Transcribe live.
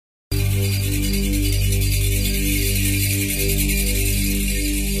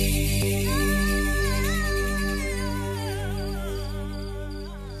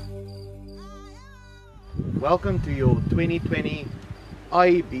Welcome to your 2020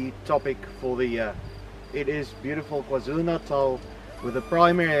 IEB topic for the year. It is beautiful KwaZulu-Natal with a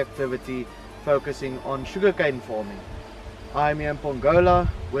primary activity focusing on sugarcane farming. I'm here in Pongola,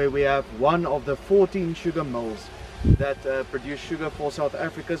 where we have one of the 14 sugar mills that produce sugar for South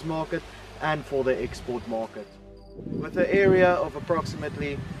Africa's market and for the export market. With an area of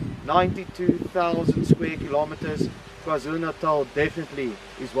approximately 92,000 square kilometers, KwaZulu-Natal definitely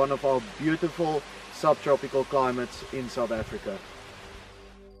is one of our beautiful subtropical climates in South Africa.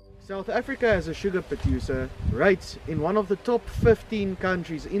 South Africa as a sugar producer rates in one of the top 15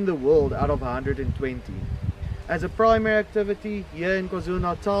 countries in the world out of 120. As a primary activity here in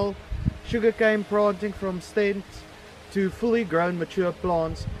KwaZulu-Natal, sugarcane planting from stems to fully grown mature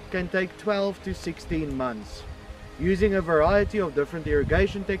plants can take 12 to 16 months. Using a variety of different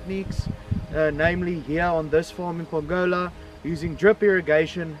irrigation techniques, namely here on this farm in Pongola, using drip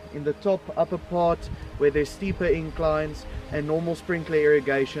irrigation in the top upper part where there's steeper inclines, and normal sprinkler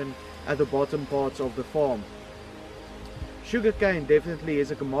irrigation at the bottom parts of the farm. Sugarcane definitely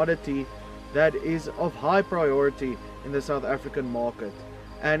is a commodity that is of high priority in the South African market,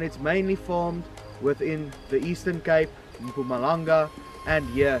 and it's mainly farmed within the Eastern Cape, Mpumalanga, and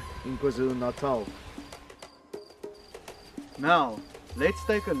here in KwaZulu-Natal. Now, let's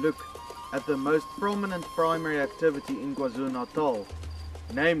take a look at the most prominent primary activity in KwaZulu-Natal,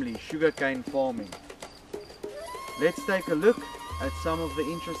 namely sugarcane farming. Let's take a look at some of the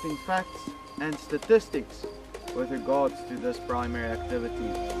interesting facts and statistics with regards to this primary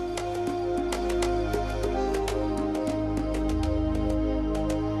activity.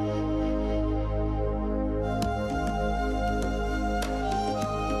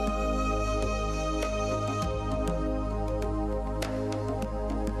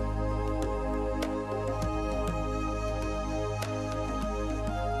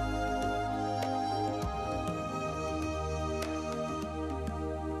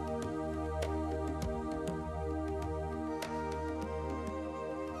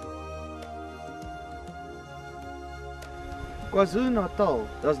 KwaZulu-Natal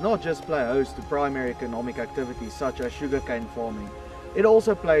does not just play host to primary economic activities such as sugarcane farming, it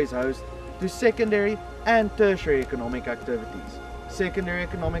also plays host to secondary and tertiary economic activities. Secondary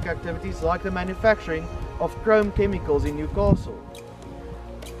economic activities like the manufacturing of chrome chemicals in Newcastle.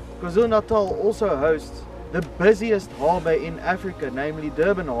 KwaZulu-Natal also hosts the busiest harbour in Africa, namely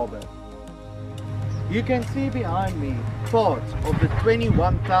Durban Harbour. You can see behind me part of the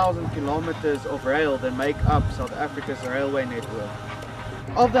 21,000 kilometers of rail that make up South Africa's railway network.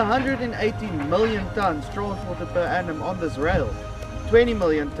 Of the 180 million tons transported per annum on this rail, 20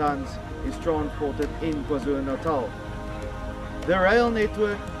 million tons is transported in KwaZulu-Natal. The rail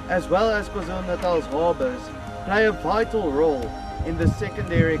network, as well as KwaZulu-Natal's harbours, play a vital role in the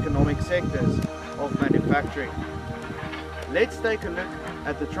secondary economic sectors of manufacturing. Let's take a look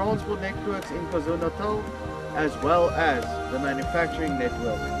at the transport networks in KwaZulu-Natal as well as the manufacturing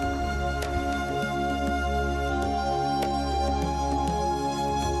network.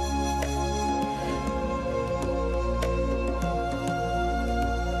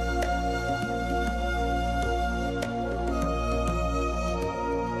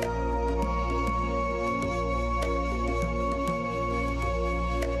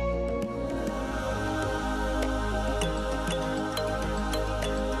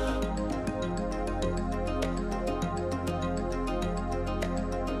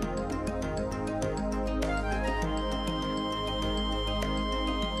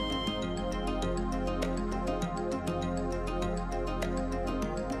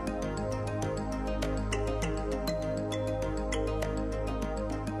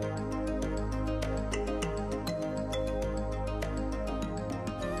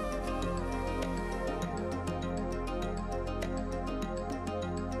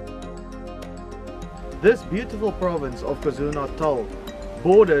 This beautiful province of KwaZulu-Natal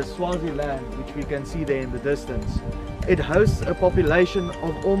borders Swaziland, which we can see there in the distance. It hosts a population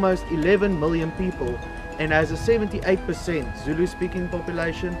of almost 11 million people and has a 78% Zulu-speaking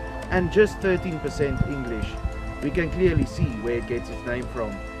population and just 13% English. We can clearly see where it gets its name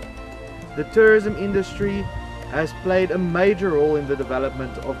from. The tourism industry has played a major role in the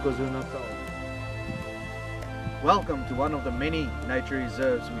development of KwaZulu-Natal. Welcome to one of the many nature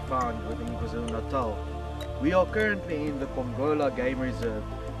reserves we found within KwaZulu-Natal. We are currently in the Pongola Game Reserve,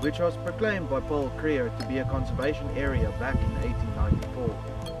 which was proclaimed by Paul Creer to be a conservation area back in 1894.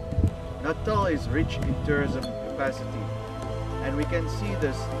 Natal is rich in tourism capacity, and we can see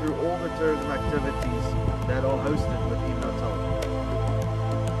this through all the tourism activities that are hosted within Natal.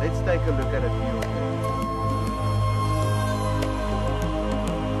 Let's take a look at a few of them.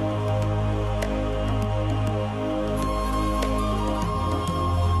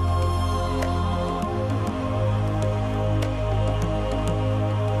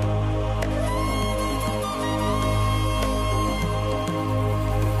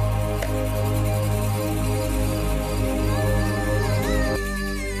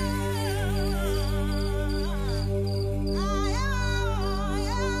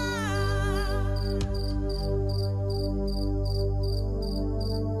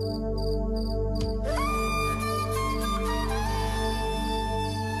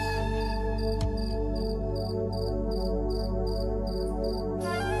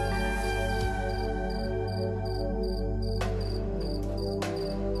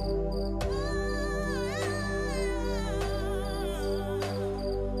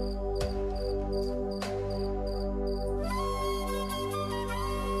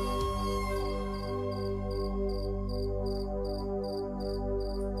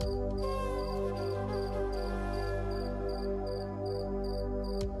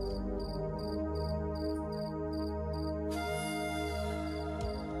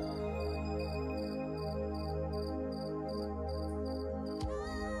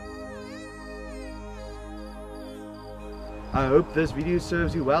 I hope this video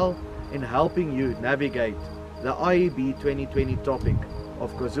serves you well in helping you navigate the IEB 2020 topic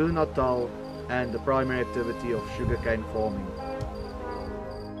of KwaZulu-Natal and the primary activity of sugarcane farming.